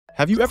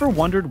Have you ever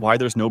wondered why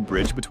there's no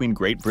bridge between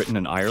Great Britain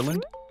and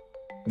Ireland?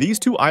 These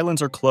two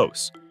islands are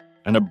close,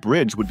 and a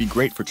bridge would be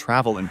great for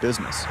travel and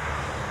business.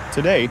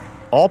 Today,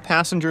 all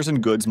passengers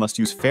and goods must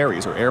use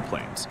ferries or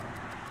airplanes,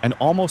 and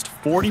almost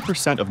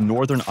 40% of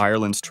Northern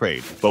Ireland's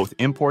trade, both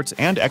imports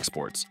and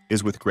exports,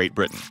 is with Great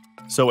Britain.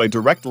 So a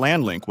direct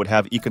land link would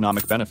have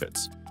economic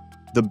benefits.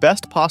 The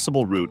best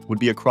possible route would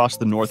be across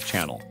the North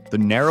Channel, the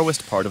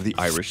narrowest part of the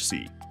Irish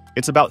Sea.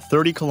 It's about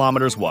 30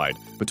 kilometers wide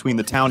between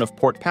the town of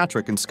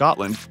Portpatrick in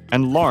Scotland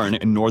and Larne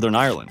in Northern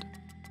Ireland.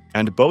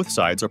 And both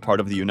sides are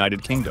part of the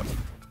United Kingdom.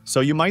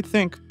 So you might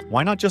think,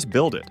 why not just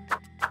build it?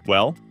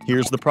 Well,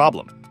 here's the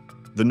problem.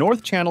 The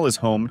North Channel is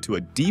home to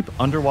a deep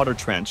underwater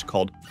trench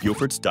called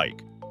Beaufort's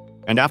Dyke.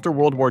 And after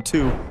World War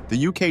II,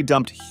 the UK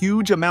dumped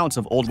huge amounts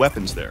of old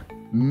weapons there.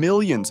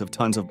 Millions of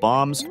tons of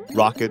bombs,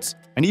 rockets,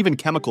 and even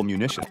chemical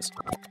munitions.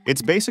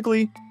 It's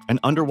basically an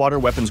underwater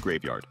weapons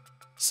graveyard.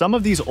 Some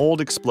of these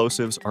old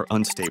explosives are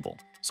unstable,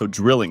 so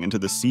drilling into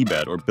the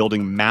seabed or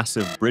building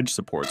massive bridge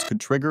supports could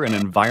trigger an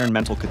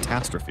environmental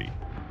catastrophe.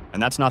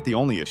 And that's not the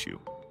only issue.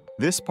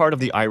 This part of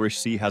the Irish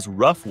Sea has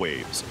rough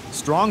waves,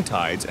 strong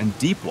tides, and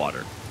deep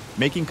water,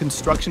 making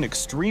construction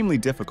extremely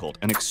difficult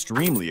and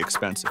extremely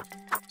expensive.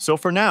 So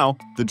for now,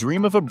 the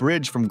dream of a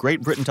bridge from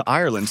Great Britain to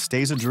Ireland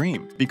stays a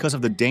dream because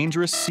of the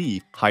dangerous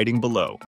sea hiding below.